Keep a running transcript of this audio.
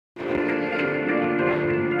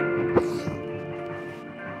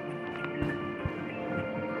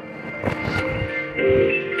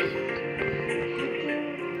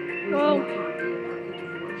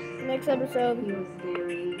next episode. He was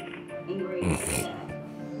very angry and sad.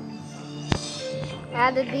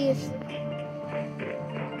 Added these.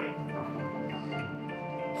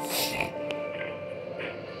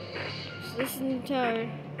 So this is the tower.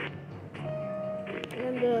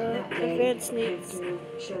 And the advanced NEaTs.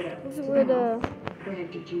 This is where the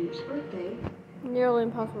nearly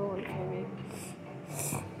impossible one's gonna be.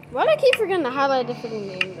 Why do I keep forgetting to highlight the freaking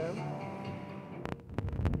name though?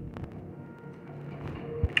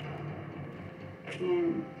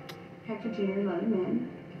 And Hector Jr. let him in.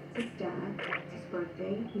 It's his dad. It's his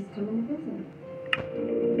birthday. He's coming to visit.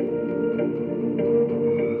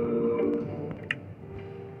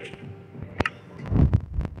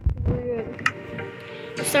 Very good.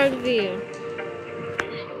 Let's start the video.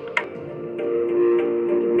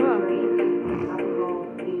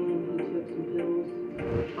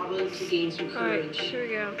 To gain some Alright, courage here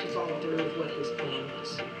we go. to follow through with what his plan was.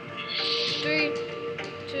 3,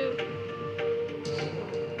 2.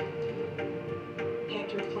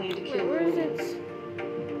 Hector planned to Wait, kill where is Logan. it?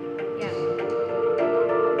 Yeah.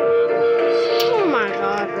 Oh my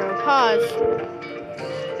god, bro. Pause.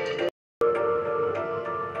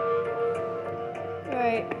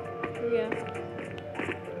 Alright. Yeah.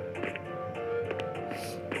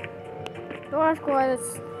 Don't ask why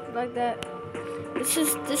it's like that. This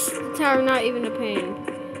is the tower not even a pain.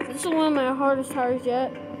 This is one of my hardest towers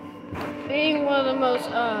yet. Being one of the most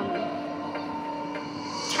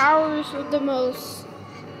towers with the most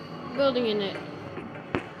building in it.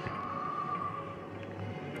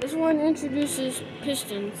 This one introduces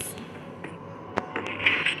pistons.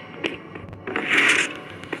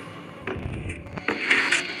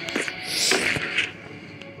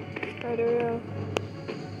 Right, there we go.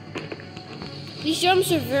 These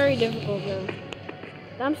jumps are very difficult though.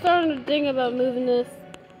 I'm starting to think about moving this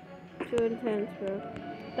to intense, bro.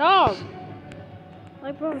 Dog!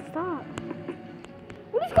 Like, bro, stop.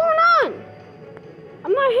 What is going on?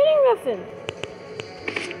 I'm not hitting nothing.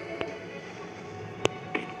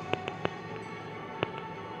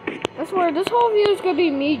 I swear, this whole video is gonna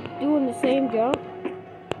be me doing the same jump.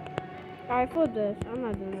 Alright, flip this. I'm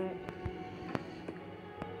not doing that.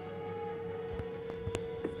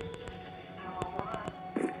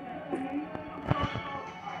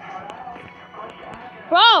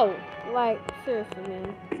 Bro! Like, seriously,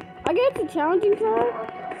 man. I get it's a challenging tower,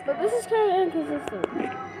 but this is kind of inconsistent.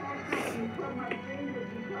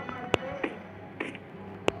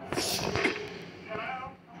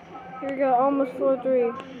 Here we go, almost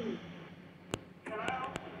 4-3.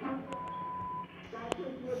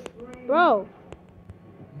 Bro!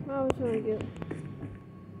 I was trying to get...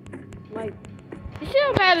 Like... You see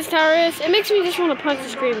how bad this tower is? It makes me just want to punch the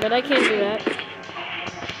screen, but I can't do that.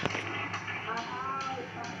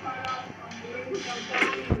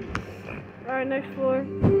 Alright, next floor.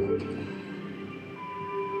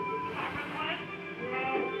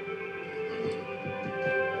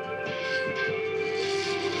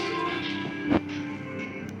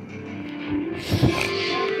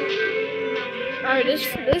 Alright,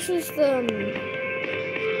 this is the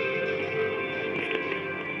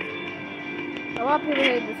a lot of people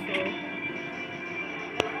hate this floor.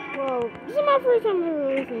 Whoa, this is my first time ever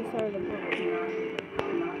releasing started the book.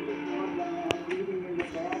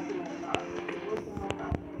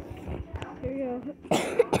 Here we go.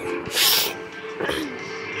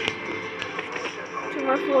 2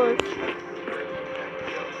 more floors.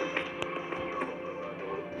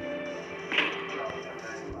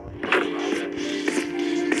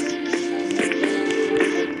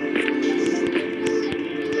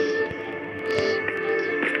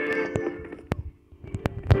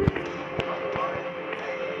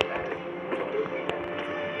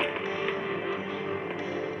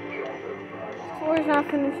 Floor's not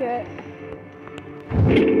finished yet.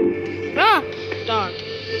 Ah! Dog.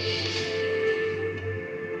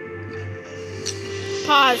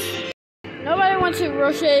 Pause. Nobody wants to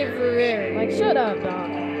Rocher Verrier. Like, shut up, dog.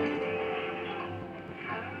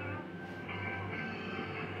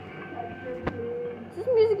 Is this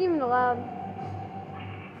music even allowed?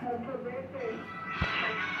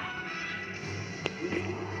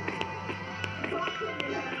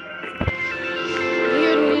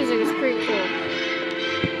 Weird music is pretty cool.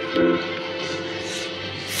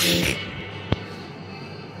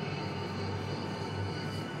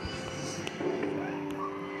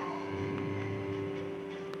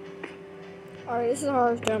 Alright, this is the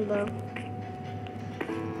hardest jump, bro.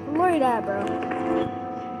 Where you at, bro?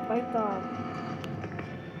 Fight dog.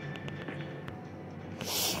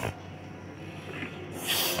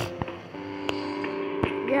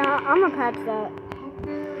 Yeah, I'm gonna patch that.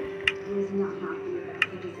 Hector was not happy about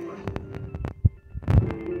the divorce.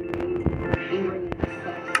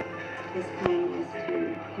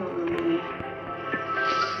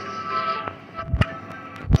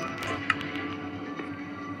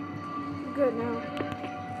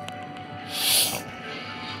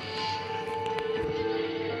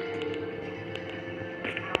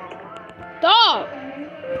 Dog!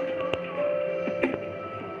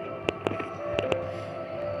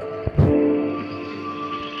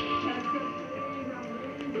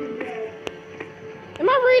 Am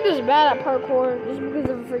I really this bad at parkour just because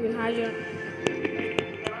of a freaking high jump?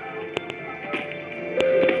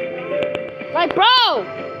 Like, bro!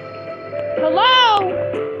 Hello?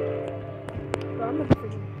 Bro, I'm a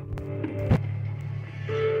freaking...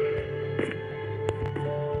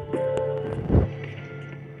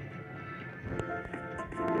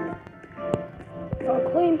 Oh,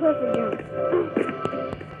 clean, perfect jump.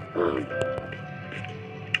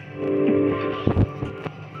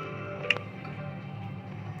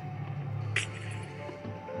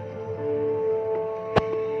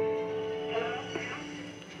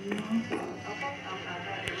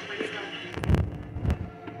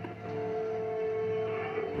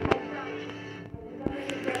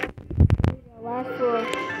 Last floor.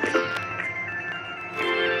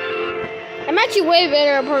 I'm actually way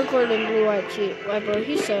better at parkour than Blue White Cheat. White Bro,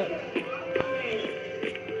 he sucked.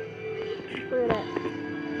 Look at that.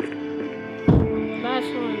 Last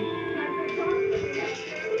one.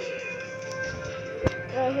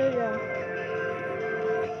 Alright, here we go.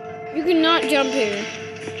 You cannot jump here.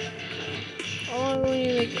 Only when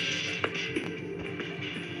you make it.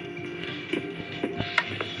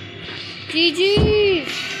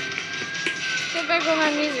 GG's! Get back on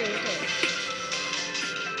my music.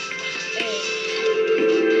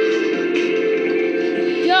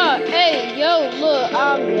 Hey, yo, look,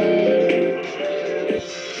 I'm gay.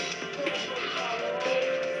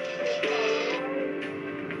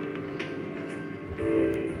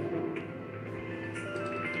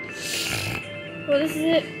 Well, this is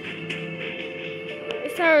it.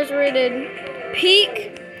 This tower is rated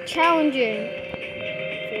peak challenging.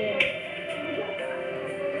 So, yeah.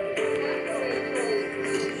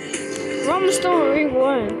 We're almost still at ring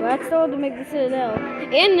 1, but I still have to make the Citadel.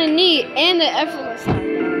 And the NEaT, and the effortless side.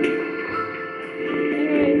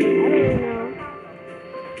 Anyways, I don't really know.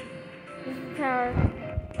 This is the tower.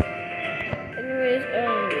 Anyways,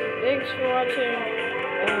 thanks for watching.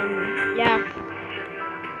 Yeah.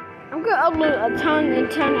 I'm gonna upload a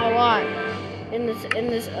ton a lot in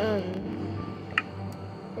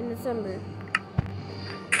December.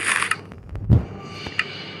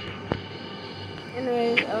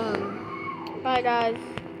 Anyways, bye guys.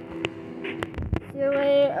 See you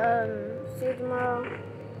later. See you tomorrow.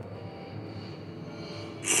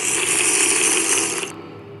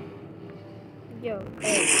 Yo,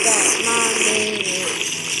 hey, that's my name.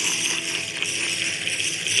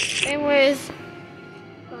 Anyways,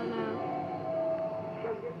 bye now.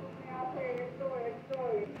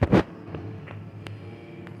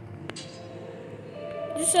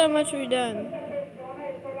 Just how much we done.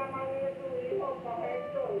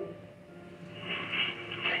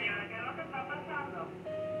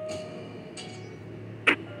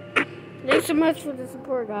 Thanks so much for the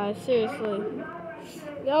support, guys. Seriously.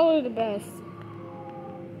 Y'all are the best.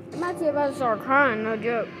 I'm actually about to start crying, no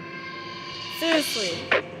joke. Seriously.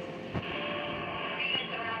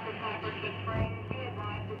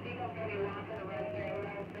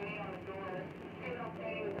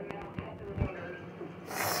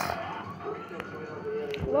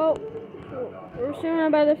 Well, we're soon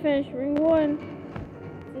about to finish ring 1.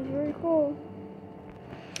 This is very cool.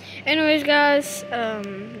 Anyways, guys,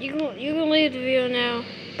 you can leave the video now.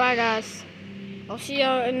 Bye, guys. I'll see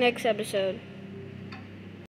y'all in the next episode.